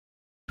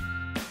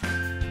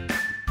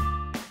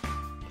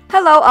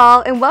Hello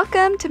all, and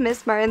welcome to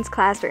Miss Martin's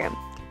Classroom.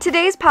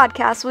 Today's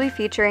podcast will be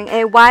featuring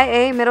a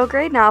YA middle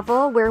grade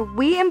novel where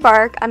we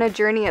embark on a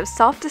journey of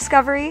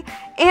self-discovery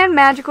and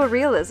magical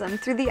realism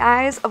through the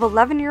eyes of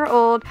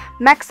 11-year-old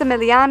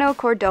Maximiliano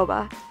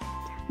Córdoba.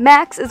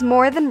 Max is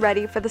more than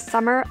ready for the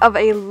summer of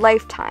a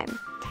lifetime.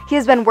 He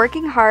has been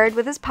working hard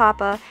with his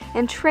papa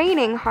and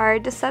training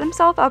hard to set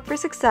himself up for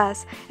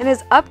success in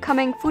his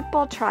upcoming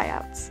football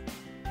tryouts.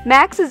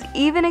 Max is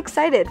even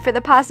excited for the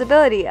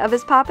possibility of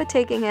his papa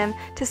taking him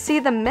to see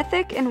the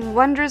mythic and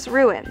wondrous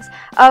ruins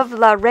of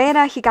La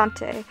Reina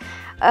Gigante,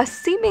 a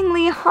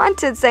seemingly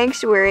haunted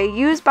sanctuary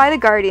used by the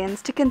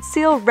Guardians to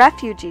conceal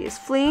refugees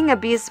fleeing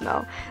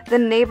Abismo, the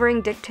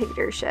neighboring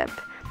dictatorship.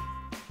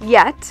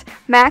 Yet,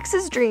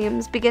 Max's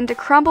dreams begin to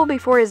crumble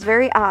before his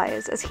very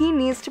eyes as he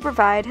needs to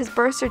provide his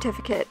birth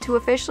certificate to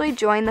officially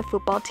join the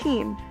football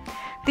team.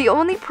 The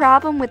only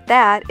problem with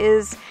that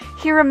is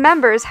he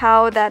remembers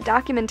how that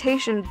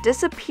documentation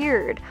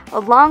disappeared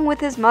along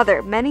with his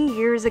mother many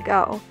years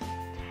ago.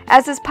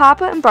 As his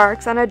papa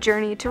embarks on a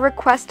journey to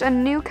request a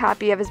new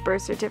copy of his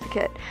birth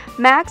certificate,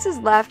 Max is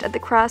left at the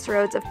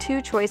crossroads of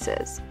two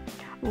choices: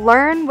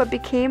 learn what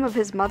became of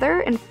his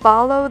mother and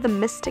follow the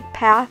mystic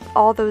path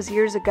all those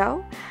years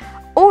ago,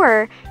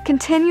 or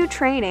continue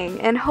training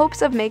in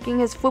hopes of making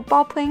his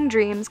football playing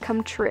dreams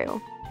come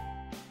true.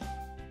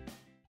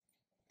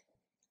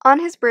 On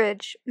his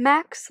bridge,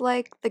 Max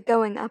liked the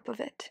going up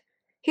of it.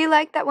 He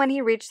liked that when he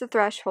reached the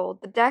threshold,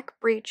 the deck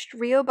breached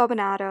Rio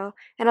Bobonado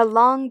in a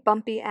long,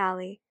 bumpy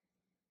alley.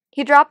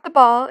 He dropped the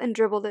ball and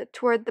dribbled it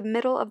toward the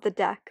middle of the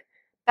deck,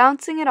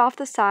 bouncing it off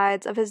the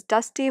sides of his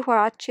dusty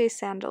huarache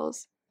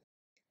sandals.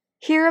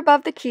 Here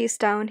above the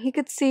keystone, he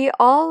could see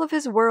all of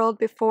his world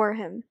before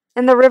him,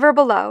 and the river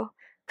below,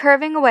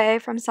 curving away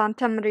from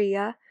Santa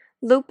Maria,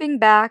 looping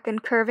back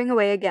and curving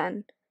away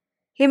again.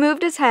 He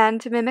moved his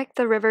hand to mimic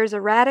the river's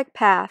erratic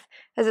path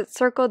as it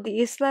circled the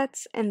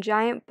islets and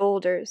giant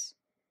boulders.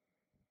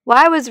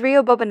 Why was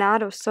Rio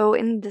Bobonado so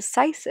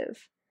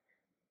indecisive?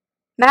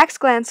 Max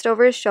glanced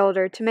over his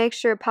shoulder to make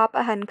sure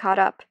Papa hadn't caught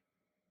up.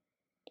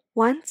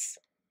 "Once,"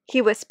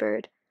 he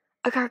whispered,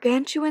 "a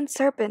gargantuan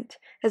serpent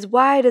as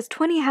wide as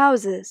 20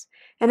 houses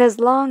and as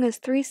long as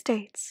 3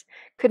 states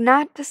could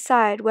not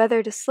decide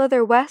whether to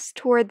slither west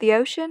toward the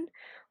ocean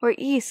or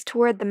east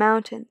toward the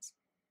mountains.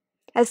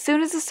 As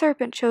soon as the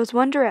serpent chose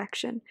one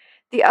direction,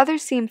 the other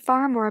seemed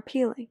far more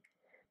appealing.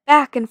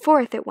 Back and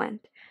forth it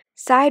went,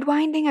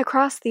 sidewinding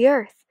across the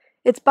earth,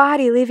 its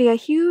body leaving a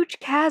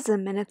huge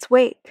chasm in its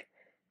wake.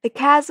 The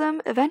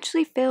chasm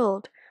eventually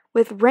filled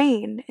with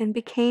rain and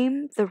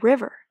became the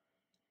river."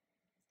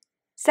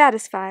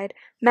 Satisfied,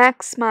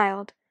 Max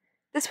smiled.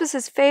 This was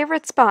his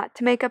favorite spot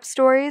to make up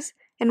stories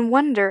and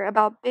wonder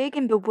about big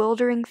and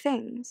bewildering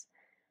things.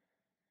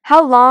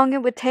 How long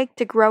it would take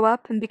to grow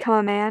up and become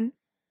a man?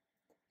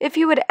 If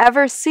he would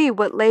ever see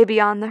what lay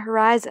beyond the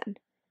horizon.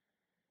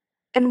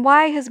 And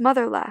why his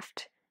mother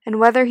left, and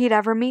whether he'd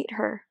ever meet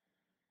her.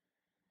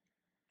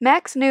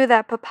 Max knew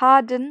that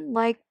Papa didn't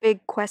like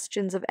big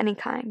questions of any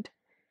kind,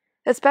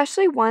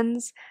 especially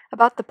ones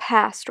about the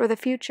past or the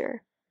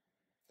future.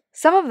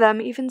 Some of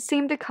them even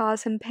seemed to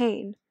cause him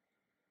pain.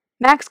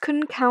 Max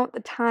couldn't count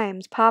the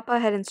times Papa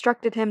had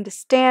instructed him to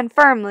stand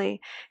firmly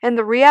in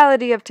the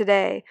reality of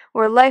today,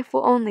 or life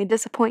will only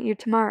disappoint you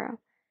tomorrow.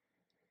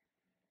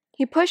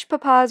 He pushed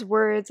Papa's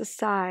words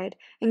aside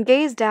and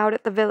gazed out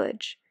at the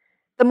village.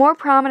 The more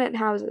prominent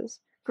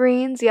houses,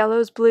 greens,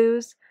 yellows,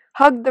 blues,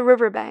 hugged the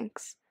river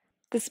banks.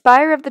 The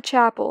spire of the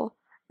chapel,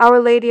 Our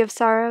Lady of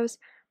Sorrows,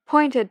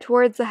 pointed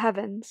towards the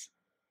heavens.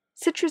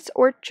 Citrus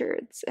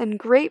orchards and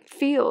grape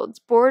fields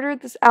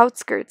bordered the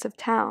outskirts of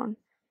town.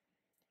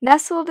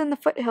 Nestled in the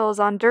foothills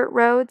on dirt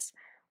roads,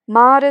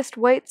 modest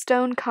white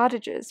stone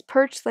cottages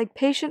perched like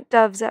patient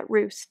doves at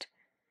roost.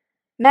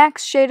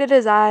 Max shaded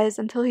his eyes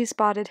until he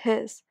spotted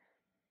his.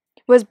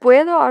 Was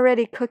Buelo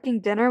already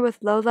cooking dinner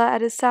with Lola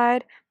at his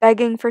side,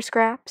 begging for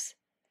scraps?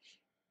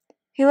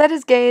 He let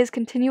his gaze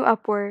continue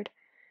upward,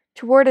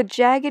 toward a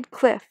jagged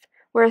cliff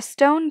where a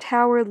stone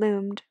tower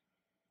loomed.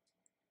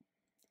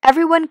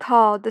 Everyone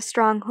called the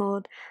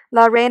stronghold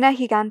La Reina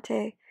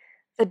Gigante,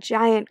 the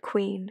giant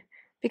queen,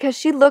 because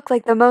she looked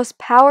like the most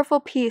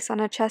powerful piece on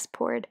a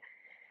chessboard.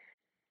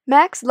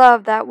 Max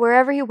loved that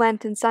wherever he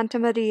went in Santa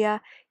Maria,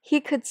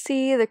 he could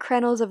see the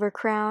crenels of her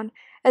crown,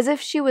 as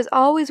if she was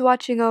always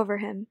watching over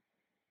him.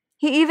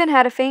 He even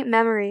had a faint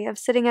memory of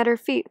sitting at her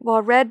feet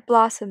while red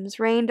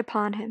blossoms rained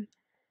upon him.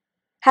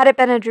 Had it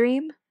been a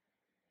dream?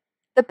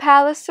 The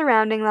palace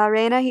surrounding La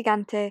Reina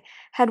Gigante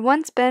had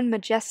once been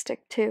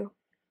majestic too.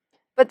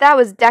 But that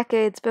was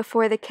decades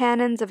before the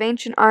cannons of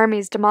ancient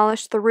armies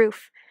demolished the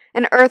roof,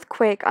 an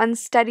earthquake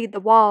unsteadied the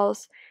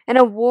walls, and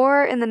a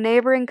war in the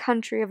neighboring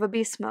country of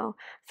Abismo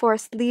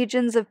forced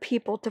legions of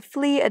people to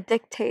flee a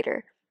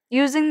dictator,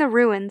 using the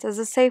ruins as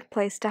a safe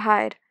place to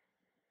hide.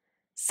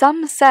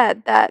 Some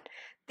said that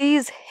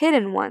these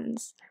hidden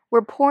ones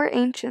were poor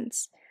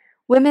ancients,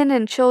 women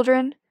and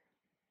children.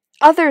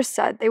 Others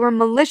said they were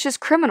malicious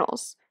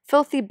criminals,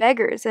 filthy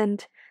beggars,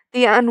 and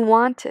the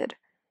unwanted.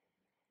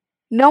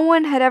 No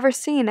one had ever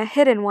seen a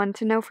hidden one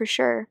to know for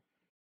sure.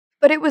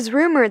 But it was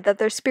rumored that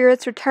their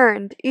spirits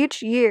returned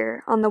each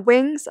year on the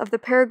wings of the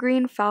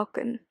peregrine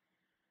falcon.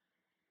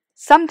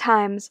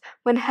 Sometimes,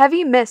 when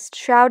heavy mist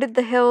shrouded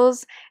the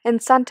hills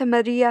and Santa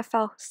Maria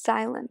fell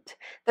silent,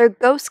 their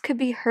ghosts could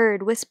be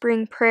heard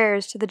whispering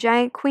prayers to the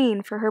giant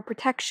queen for her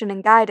protection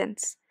and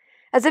guidance,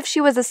 as if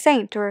she was a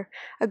saint or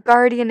a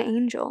guardian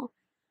angel.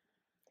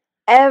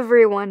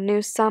 Everyone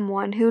knew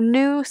someone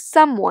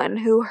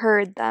who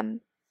heard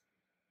them.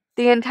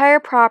 The entire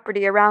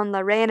property around La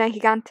Reina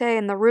Gigante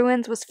and the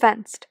ruins was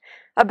fenced,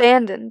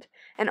 abandoned,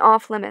 and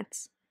off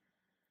limits.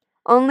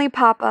 Only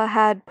Papa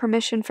had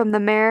permission from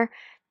the mayor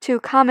to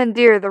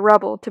commandeer the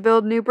rubble to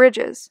build new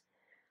bridges.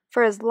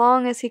 For as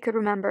long as he could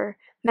remember,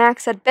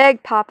 Max had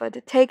begged Papa to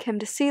take him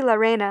to see La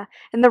Reina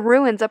and the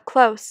ruins up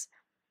close.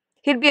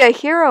 He'd be a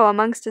hero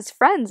amongst his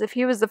friends if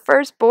he was the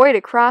first boy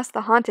to cross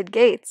the haunted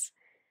gates.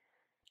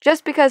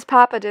 Just because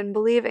Papa didn't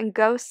believe in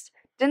ghosts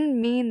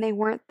didn't mean they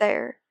weren't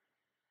there.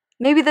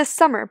 Maybe this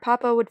summer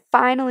Papa would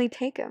finally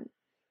take him.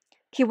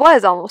 He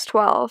was almost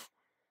 12.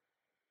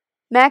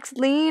 Max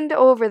leaned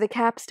over the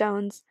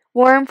capstones,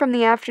 warm from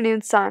the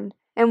afternoon sun,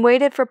 and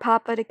waited for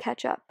Papa to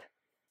catch up.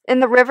 In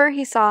the river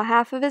he saw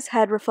half of his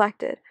head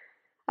reflected,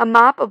 a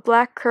mop of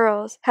black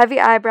curls, heavy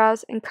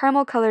eyebrows, and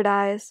caramel-colored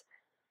eyes.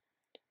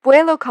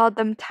 Buelo called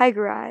them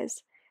tiger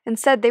eyes, and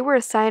said they were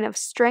a sign of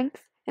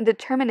strength and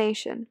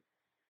determination.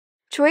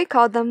 Chuy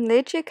called them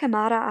leche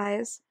quemada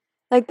eyes,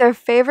 like their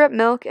favorite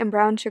milk and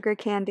brown sugar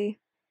candy.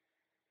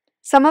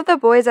 Some of the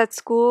boys at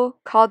school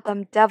called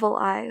them devil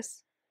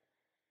eyes.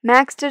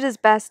 Max did his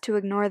best to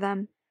ignore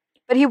them,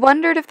 but he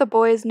wondered if the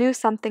boys knew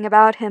something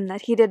about him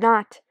that he did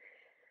not.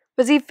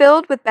 Was he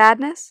filled with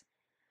badness?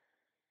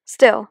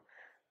 Still,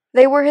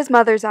 they were his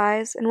mother's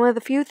eyes, and one of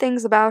the few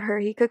things about her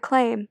he could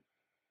claim.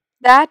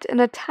 That and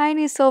a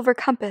tiny silver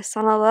compass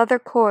on a leather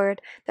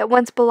cord that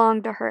once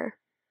belonged to her.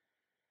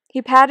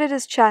 He patted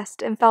his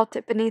chest and felt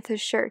it beneath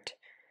his shirt.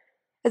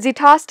 As he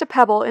tossed a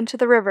pebble into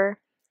the river,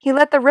 he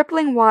let the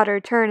rippling water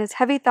turn his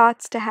heavy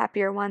thoughts to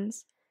happier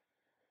ones.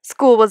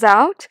 School was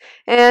out,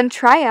 and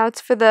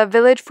tryouts for the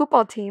village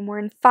football team were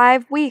in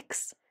 5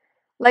 weeks.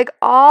 Like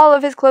all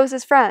of his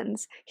closest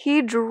friends,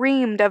 he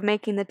dreamed of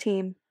making the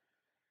team.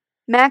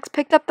 Max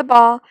picked up the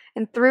ball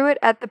and threw it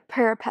at the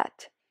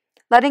parapet,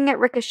 letting it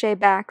ricochet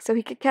back so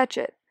he could catch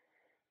it.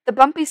 The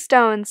bumpy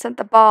stones sent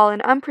the ball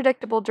in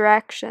unpredictable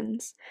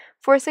directions,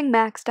 forcing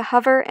Max to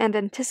hover and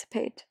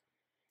anticipate.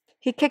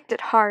 He kicked it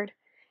hard,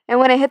 and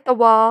when it hit the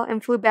wall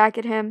and flew back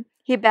at him,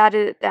 he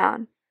batted it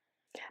down.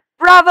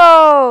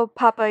 "Bravo!"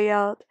 Papa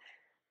yelled.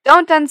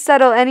 "Don't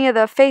unsettle any of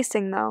the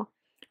facing, though,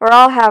 or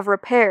I'll have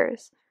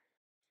repairs."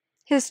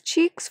 His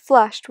cheeks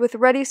flushed with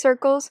ruddy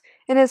circles,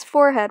 and his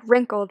forehead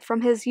wrinkled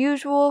from his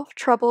usual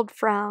troubled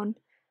frown.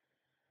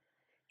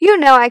 "You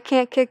know I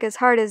can't kick as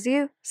hard as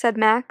you," said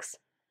Max.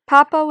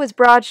 Papa was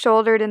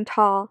broad-shouldered and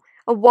tall,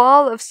 a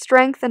wall of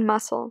strength and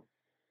muscle.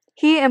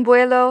 He and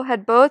Buelo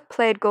had both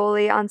played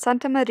goalie on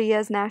Santa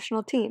Maria's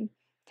national team,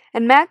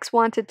 and Max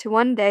wanted to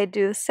one day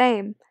do the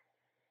same.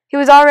 He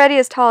was already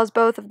as tall as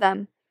both of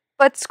them,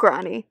 but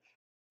scrawny.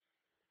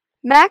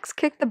 Max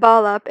kicked the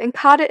ball up and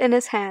caught it in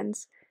his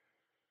hands.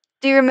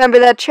 "Do you remember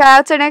that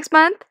tryouts are next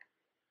month?"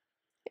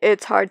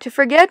 "It's hard to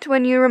forget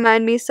when you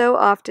remind me so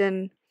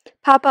often."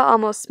 Papa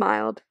almost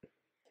smiled.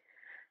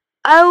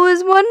 "I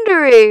was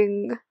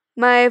wondering.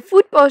 My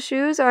football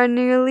shoes are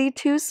nearly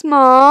too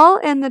small,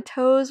 and the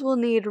toes will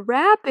need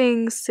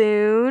wrapping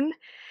soon.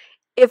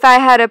 If I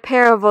had a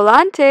pair of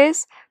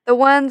volantes, the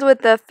ones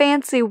with the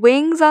fancy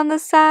wings on the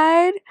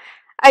side,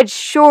 I'd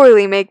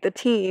surely make the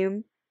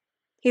team."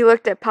 He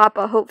looked at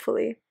Papa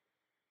hopefully.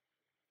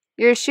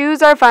 "Your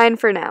shoes are fine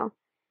for now,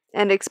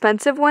 and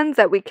expensive ones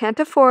that we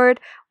can't afford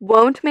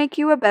won't make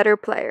you a better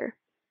player.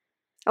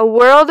 A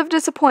world of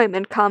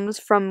disappointment comes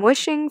from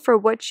wishing for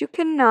what you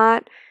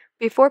cannot."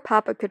 Before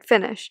Papa could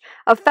finish,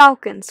 a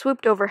falcon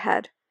swooped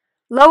overhead,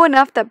 low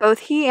enough that both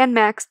he and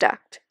Max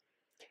ducked.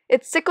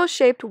 Its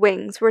sickle-shaped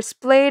wings were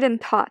splayed and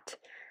taut.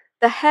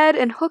 The head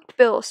and hooked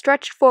bill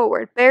stretched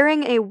forward,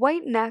 bearing a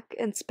white neck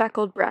and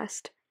speckled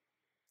breast.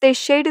 They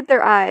shaded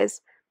their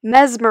eyes,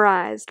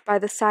 mesmerized by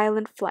the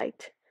silent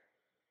flight.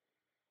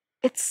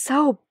 "It's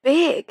so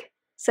big,"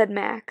 said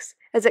Max,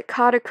 as it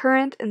caught a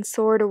current and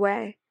soared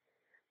away.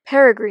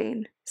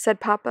 "Peregrine," said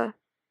Papa,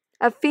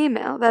 "a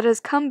female that has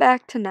come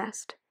back to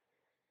nest."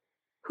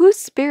 "Whose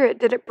spirit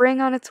did it bring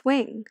on its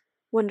wing?"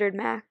 wondered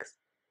Max.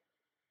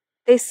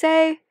 "They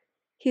say,"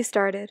 he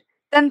started,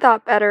 then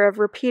thought better of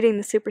repeating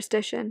the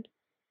superstition.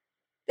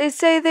 "They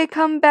say they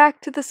come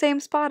back to the same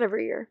spot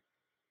every year."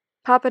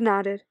 Papa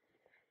nodded.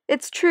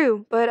 "It's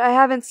true, but I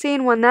haven't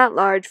seen one that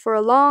large for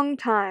a long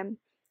time,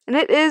 and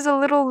it is a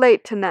little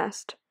late to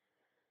nest.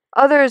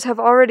 Others have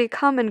already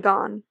come and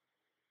gone."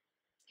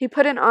 He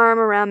put an arm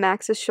around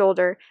Max's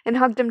shoulder and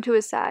hugged him to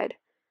his side.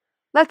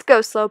 "Let's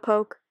go,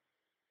 Slowpoke."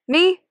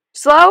 "Me?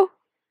 Slow?"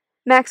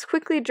 Max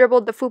quickly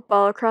dribbled the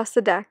football across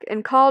the deck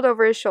and called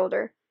over his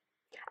shoulder.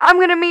 "I'm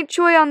going to meet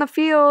Chuy on the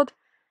field,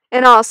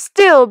 and I'll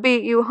still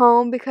beat you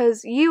home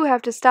because you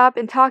have to stop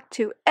and talk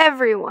to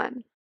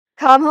everyone."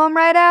 Come home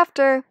right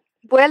after.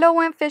 Abuelo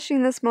went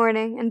fishing this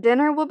morning, and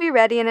dinner will be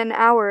ready in an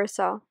hour or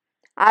so.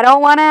 I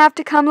don't want to have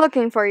to come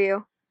looking for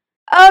you.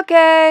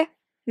 Okay,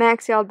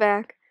 Max yelled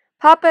back.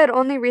 Papa had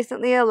only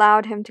recently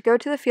allowed him to go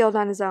to the field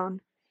on his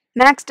own.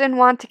 Max didn't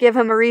want to give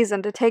him a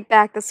reason to take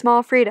back the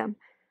small freedom,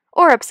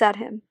 or upset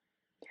him.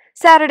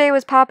 Saturday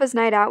was Papa's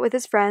night out with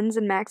his friends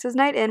and Max's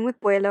night in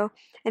with Abuelo,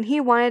 and he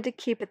wanted to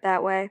keep it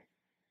that way.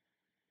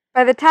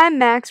 By the time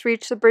Max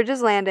reached the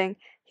bridge's landing,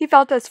 he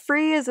felt as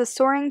free as a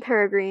soaring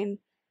peregrine.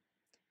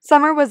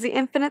 Summer was the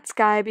infinite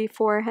sky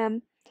before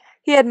him.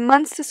 He had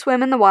months to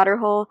swim in the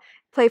waterhole,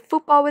 play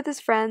football with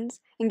his friends,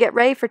 and get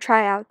ready for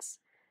tryouts.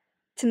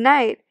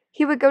 Tonight,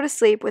 he would go to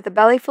sleep with a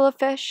belly full of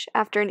fish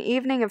after an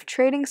evening of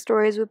trading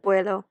stories with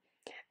Abuelo.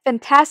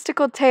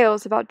 Fantastical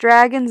tales about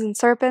dragons and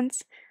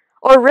serpents,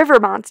 or river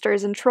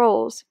monsters and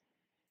trolls.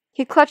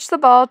 He clutched the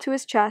ball to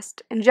his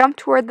chest and jumped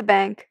toward the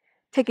bank,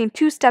 taking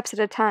 2 steps at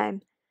a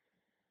time.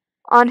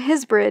 On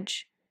his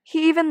bridge,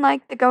 he even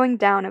liked the going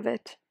down of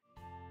it.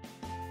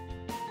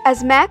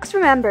 As Max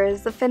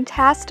remembers the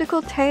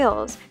fantastical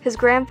tales his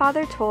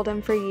grandfather told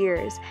him for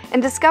years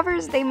and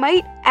discovers they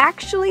might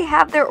actually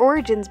have their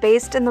origins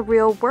based in the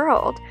real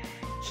world,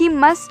 he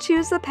must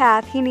choose the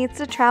path he needs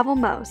to travel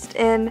most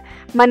in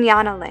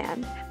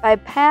Mañanaland by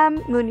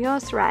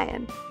Muñoz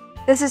Ryan.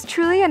 This is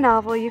truly a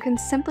novel you can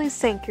simply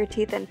sink your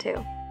teeth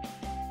into.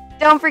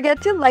 Don't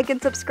forget to like and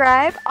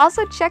subscribe.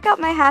 Also check out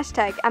my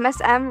hashtag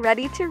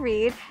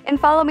MSMReadyToRead and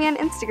follow me on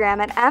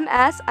Instagram at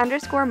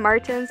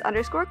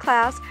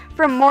ms_martins_class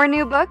for more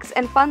new books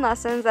and fun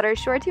lessons that are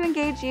sure to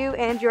engage you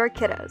and your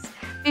kiddos.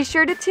 Be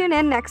sure to tune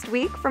in next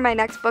week for my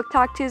next Book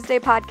Talk Tuesday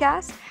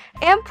podcast,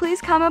 and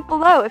please comment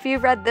below if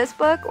you've read this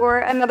book or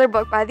another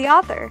book by the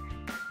author.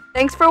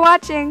 Thanks for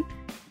watching!